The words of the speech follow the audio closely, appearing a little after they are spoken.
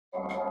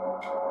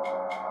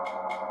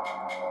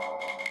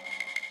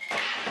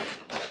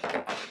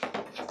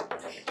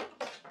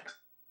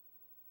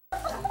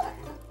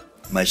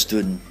My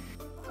student,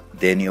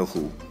 Daniel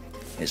Hu,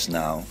 is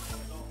now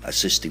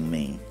assisting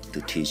me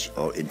to teach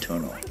all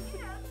internal.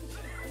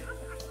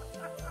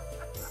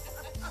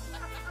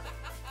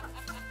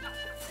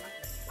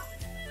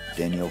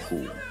 Daniel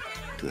Hu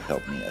to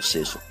help me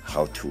assist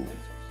how to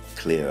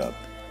clear up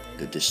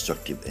the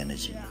destructive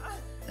energy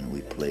and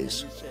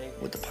replace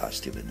with the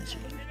positive energy.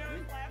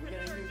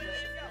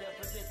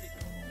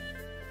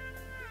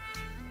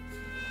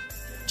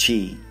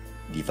 Qi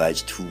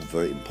divides two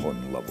very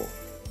important levels.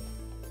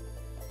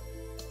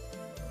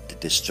 The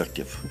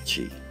destructive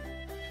Qi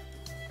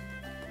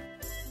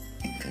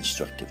and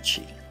constructive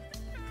Qi.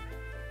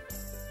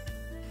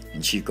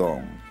 In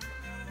Qigong,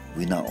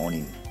 we not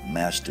only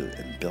master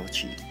and build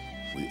Qi,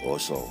 we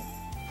also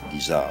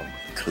dissolve,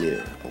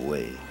 clear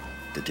away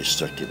the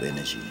destructive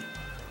energy.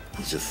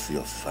 It just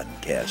feels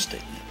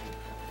fantastic.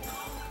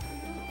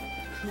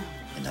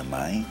 In the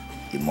mind,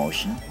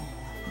 emotion,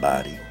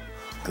 body,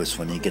 because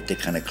when you get that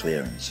kind of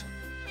clearance,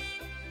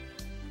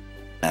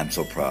 I'm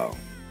so proud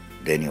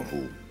Daniel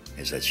Hu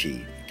has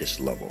achieved this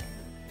level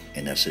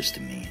and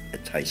assisted me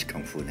at Thai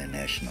Kung Fu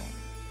International.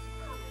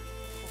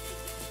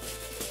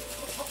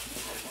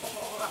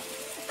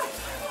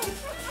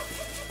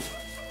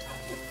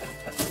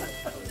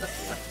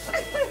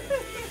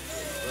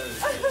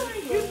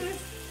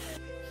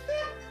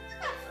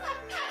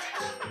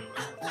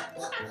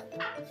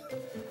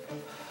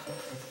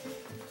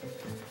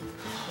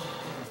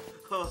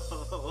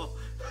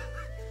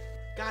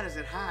 God, is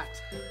it hot?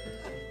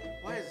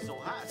 Why is it so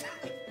hot?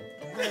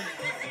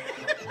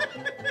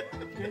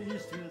 Get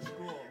used to it in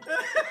school.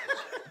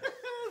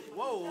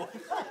 Whoa.